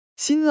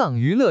新浪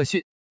娱乐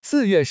讯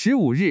，4月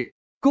15日，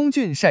龚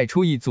俊晒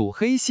出一组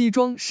黑西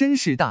装绅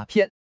士大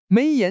片，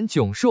眉眼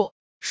炯烁，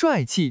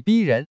帅气逼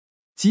人。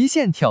极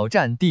限挑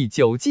战第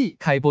9季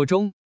开播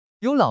中，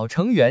有老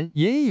成员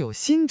也有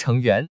新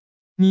成员。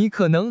你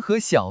可能和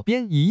小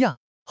编一样，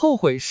后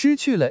悔失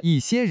去了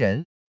一些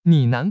人，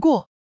你难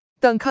过，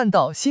但看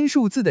到新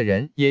数字的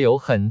人也有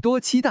很多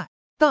期待。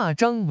大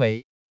张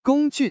伟、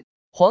龚俊、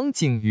黄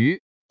景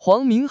瑜、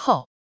黄明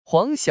昊、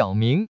黄晓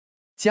明、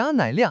贾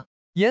乃亮、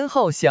严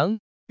浩翔、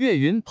岳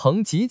云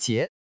鹏集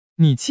结，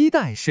你期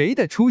待谁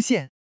的出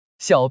现？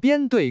小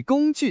编对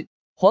龚俊、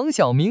黄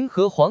晓明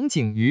和黄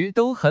景瑜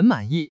都很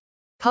满意，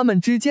他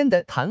们之间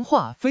的谈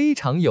话非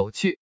常有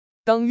趣。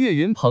当岳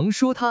云鹏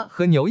说他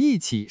和牛一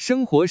起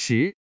生活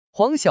时，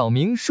黄晓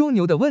明说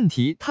牛的问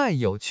题太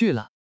有趣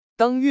了。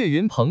当岳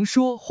云鹏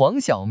说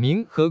黄晓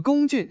明和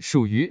龚俊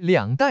属于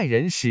2代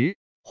人时，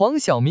黄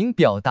晓明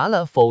表达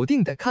了否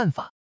定的看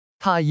法，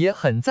他也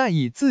很在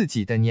意自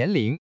己的年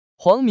龄。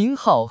黄明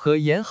昊和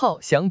严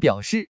浩翔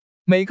表示，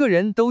每个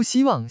人都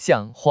希望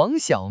像黄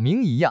晓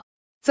明一样，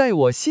在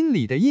我心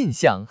里的印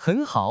象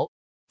很好。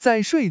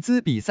在睡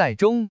姿比赛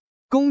中，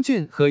龚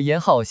俊和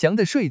严浩翔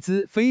的睡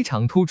姿非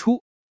常突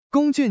出。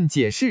龚俊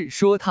解释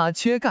说他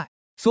缺钙，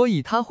所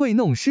以他会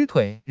弄湿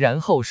腿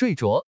然后睡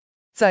着。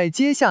在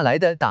接下来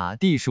的打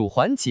地鼠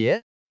环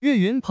节，岳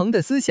云鹏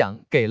的思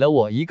想给了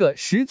我一个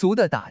十足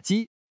的打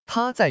击，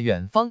他在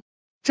远方，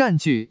占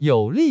据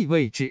有利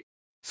位置，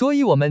所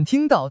以我们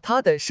听到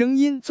他的声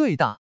音最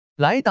大，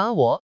来打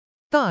我。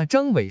大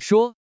张伟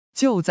说，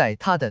就在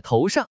他的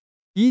头上，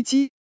一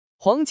击。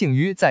黄景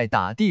瑜在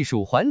打地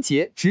鼠环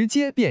节直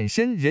接变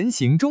身人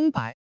形钟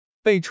摆，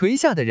被锤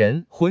下的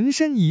人浑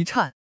身一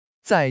颤，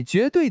在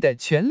绝对的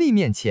权力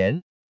面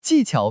前，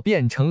技巧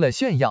变成了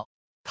炫耀，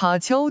他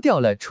敲掉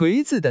了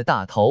锤子的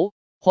大头。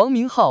黄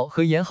明昊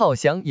和严浩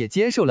翔也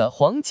接受了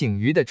黄景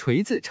瑜的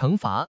锤子惩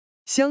罚，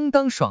相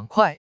当爽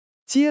快。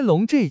接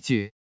龙这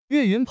句，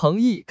岳云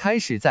鹏一开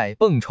始在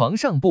蹦床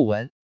上不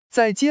稳，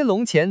在接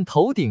龙前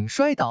头顶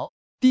摔倒，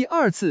第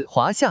2次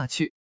滑下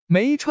去，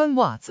没穿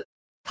袜子，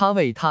他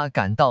为他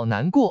感到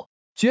难过，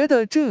觉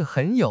得这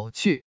很有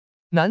趣，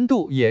难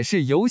度也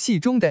是游戏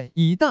中的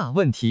一大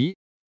问题。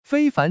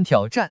非凡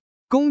挑战，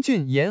龚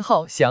俊严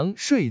浩翔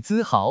睡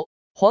姿好，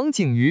黄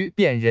景瑜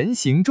变人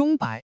形钟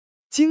摆，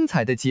精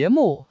彩的节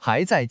目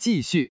还在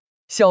继续。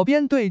小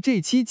编对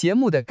这期节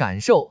目的感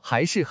受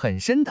还是很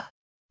深的，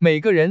每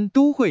个人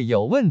都会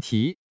有问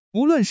题，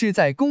无论是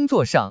在工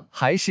作上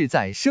还是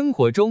在生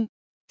活中，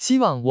希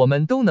望我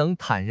们都能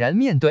坦然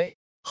面对，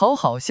好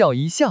好笑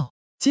一笑。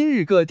今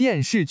日各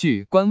电视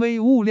剧官微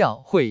物料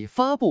会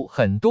发布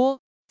很多，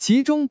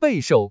其中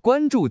备受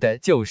关注的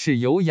就是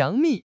由杨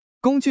幂、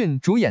龚俊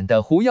主演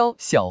的狐妖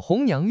小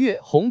红娘月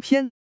红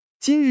篇，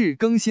今日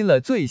更新了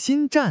最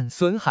新战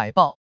损海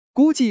报，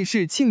估计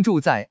是庆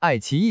祝在爱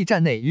奇艺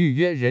站内预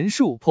约人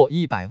数破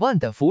100万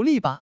的福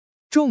利吧。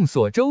众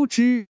所周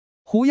知，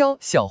狐妖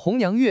小红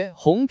娘月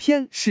红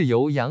篇是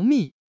由杨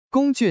幂、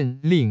龚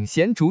俊领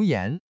衔主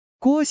演，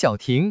郭晓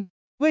婷、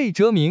魏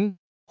哲鸣、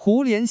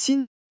胡连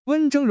新、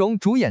温峥嵘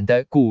主演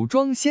的古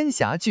装仙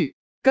侠剧。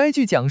该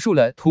剧讲述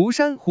了涂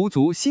山狐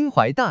族心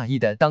怀大义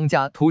的当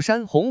家涂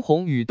山红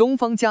红与东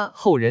方家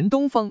后人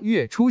东方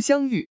月初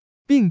相遇，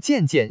并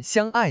渐渐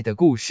相爱的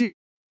故事。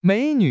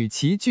美女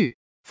齐聚，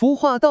服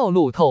化道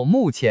路透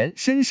目前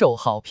深受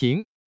好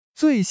评。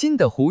最新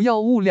的狐妖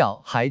物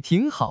料还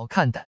挺好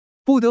看的，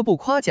不得不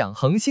夸奖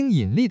恒星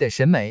引力的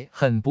审美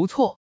很不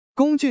错。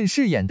龚俊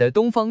饰演的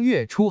东方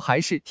月初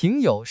还是挺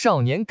有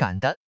少年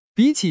感的，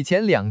比起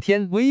前2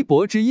天微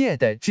博之夜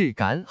的质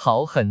感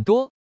好很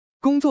多。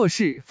工作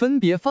室分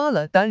别发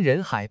了单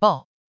人海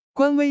报，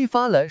官微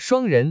发了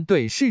双人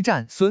对视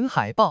战损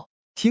海报，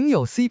挺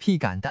有 CP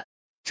感的。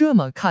这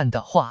么看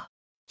的话，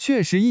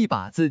确实一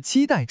把子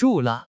期待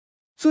住了。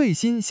最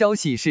新消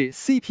息是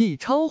CP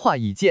超话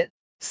已见，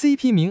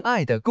 CP 名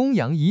爱的公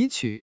羊已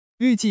娶，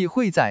预计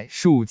会在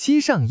暑期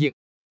上映。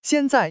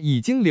现在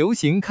已经流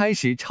行开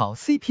始炒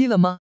CP 了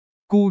吗？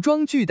古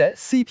装剧的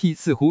CP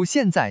似乎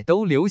现在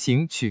都流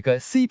行取个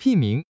CP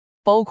名，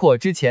包括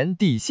之前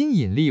地心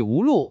引力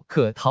无路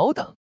可逃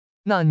等。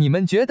那你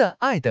们觉得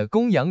爱的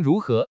公羊如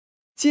何？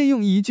借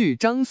用一句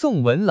张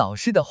颂文老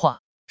师的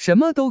话，什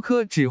么都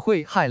磕只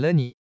会害了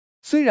你。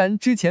虽然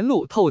之前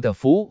路透的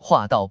服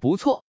画到不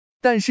错，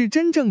但是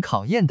真正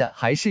考验的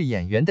还是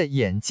演员的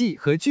演技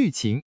和剧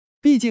情，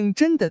毕竟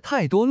真的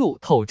太多路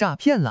透诈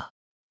骗了。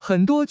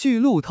很多剧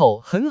路透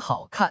很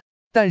好看，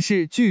但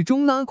是剧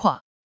中拉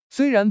胯，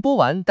虽然播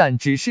完但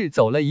只是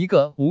走了一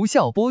个无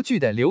效播剧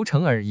的流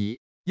程而已。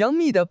杨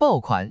幂的爆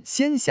款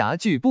仙侠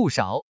剧不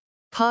少，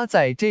她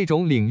在这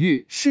种领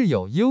域是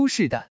有优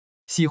势的。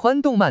喜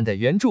欢动漫的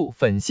原著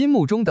粉心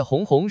目中的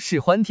红红是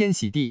《欢天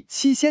喜地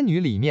7仙女》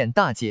里面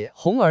大姐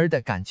红儿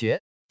的感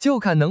觉，就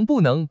看能不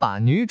能把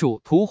女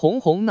主涂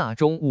红红那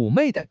种妩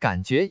媚的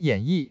感觉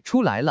演绎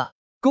出来了。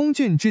龚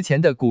俊之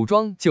前的古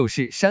装就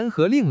是《山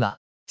河令》了，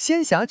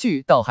仙侠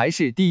剧倒还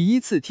是第一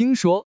次听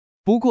说，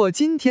不过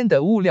今天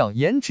的物料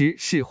颜值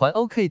是还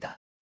OK 的，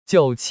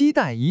就期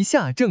待一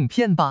下正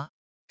片吧。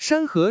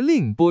山河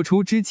令播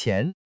出之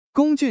前，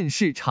龚俊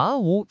是查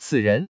无此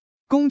人。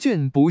龚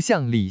俊不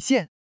像李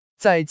现，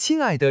在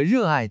亲爱的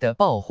热爱的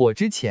爆火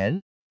之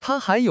前，他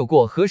还有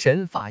过河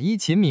神法医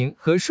秦明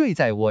和睡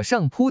在我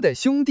上铺的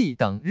兄弟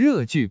等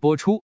热剧播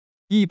出。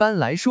一般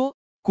来说，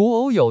古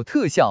偶有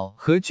特效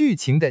和剧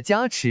情的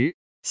加持，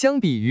相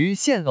比于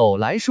现偶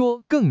来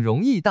说更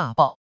容易大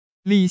爆。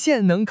李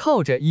现能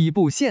靠着一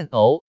部现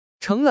偶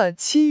成了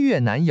7月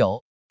男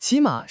友，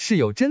起码是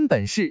有真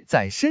本事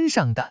在身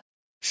上的。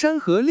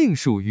山河令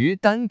属于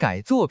单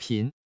改作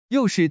品，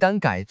又是单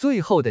改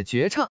最后的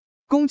绝唱，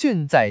龚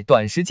俊在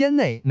短时间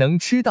内能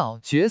吃到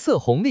角色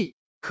红利，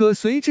可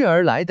随之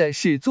而来的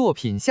是作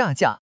品下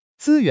架，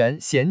资源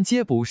衔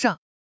接不上。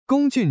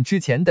龚俊之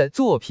前的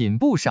作品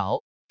不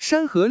少，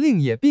山河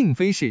令也并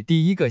非是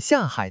第一个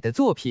下海的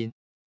作品，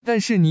但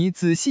是你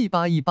仔细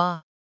扒一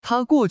扒，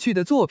他过去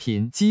的作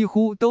品几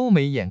乎都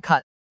没眼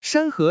看。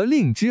山河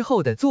令之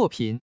后的作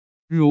品，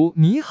如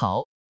你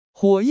好、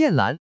火焰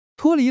蓝，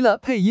脱离了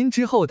配音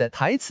之后的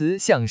台词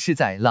像是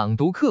在朗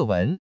读课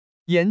文，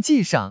演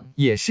技上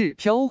也是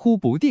飘忽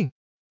不定，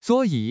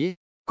所以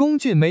龚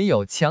俊没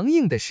有强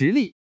硬的实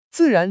力，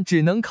自然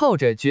只能靠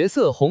着角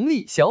色红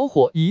利小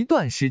火一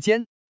段时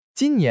间。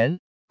今年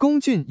龚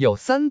俊有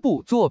3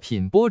部作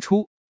品播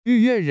出，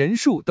预约人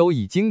数都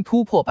已经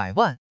突破100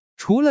万，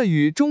除了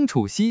与钟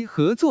楚曦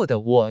合作的《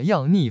我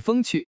要逆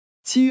风去》，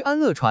其余安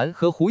乐传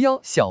和狐妖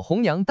小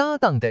红娘搭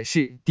档的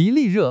是迪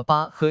丽热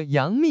巴和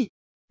杨幂。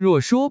若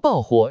说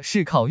爆火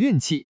是靠运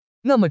气，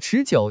那么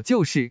持久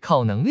就是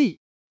靠能力。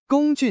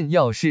龚俊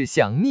要是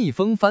想逆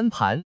风翻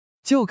盘，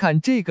就看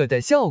这个的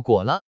效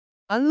果了。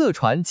安乐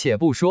传且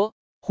不说，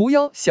狐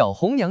妖小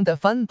红娘的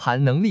翻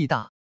盘能力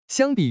大，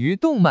相比于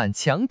动漫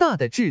强大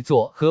的制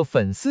作和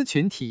粉丝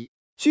群体，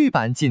剧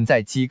版仅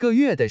在几个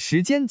月的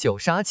时间就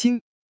杀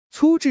青，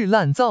粗制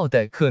滥造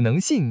的可能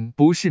性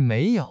不是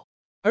没有。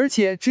而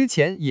且之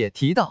前也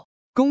提到，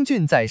龚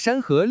俊在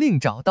山河令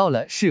找到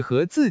了适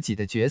合自己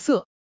的角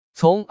色。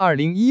从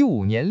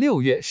2015年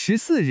6月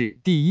14日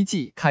第1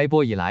季开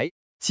播以来，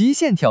极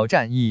限挑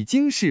战已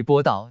经是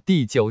播到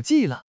第9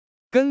季了。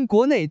跟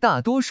国内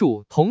大多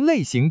数同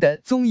类型的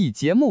综艺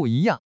节目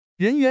一样，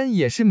人员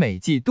也是每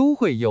季都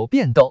会有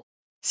变动。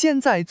现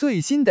在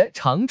最新的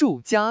常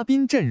驻嘉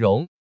宾阵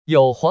容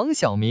有黄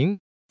晓明、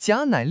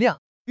贾乃亮、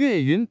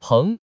岳云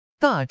鹏、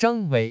大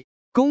张伟、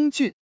龚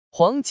俊、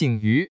黄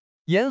景瑜、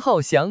严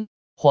浩翔、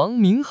黄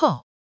明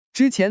昊。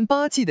之前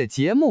8季的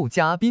节目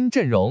嘉宾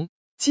阵容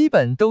基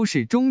本都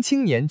是中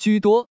青年居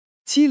多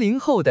，70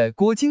后的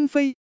郭京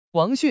飞、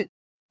王迅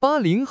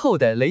，80后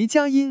的雷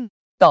佳音，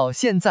到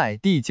现在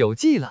第9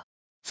季了，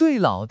最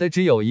老的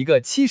只有一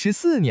个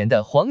74年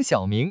的黄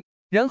晓明，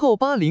然后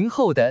80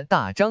后的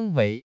大张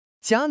伟、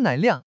贾乃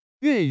亮、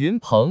岳云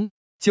鹏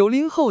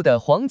，90后的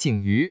黄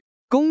景瑜、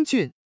龚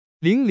俊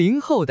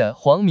，00后的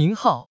黄明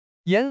昊、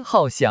严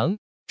浩翔，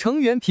成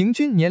员平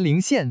均年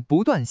龄线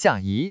不断下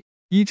移，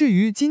以至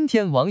于今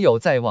天网友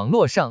在网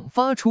络上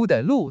发出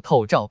的路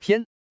透照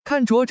片，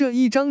看着这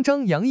一张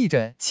张洋溢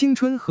着青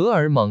春荷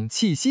尔蒙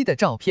气息的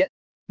照片，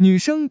女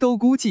生都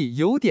估计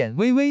有点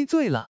微微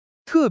醉了，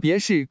特别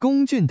是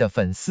龚俊的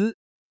粉丝。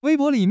微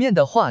博里面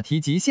的话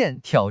题极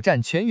限挑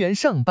战全员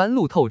上班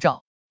路透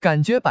照，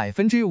感觉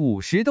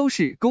50%都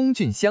是龚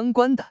俊相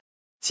关的，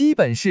基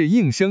本是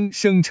硬生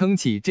生撑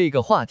起这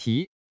个话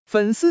题，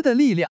粉丝的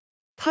力量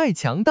太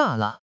强大了。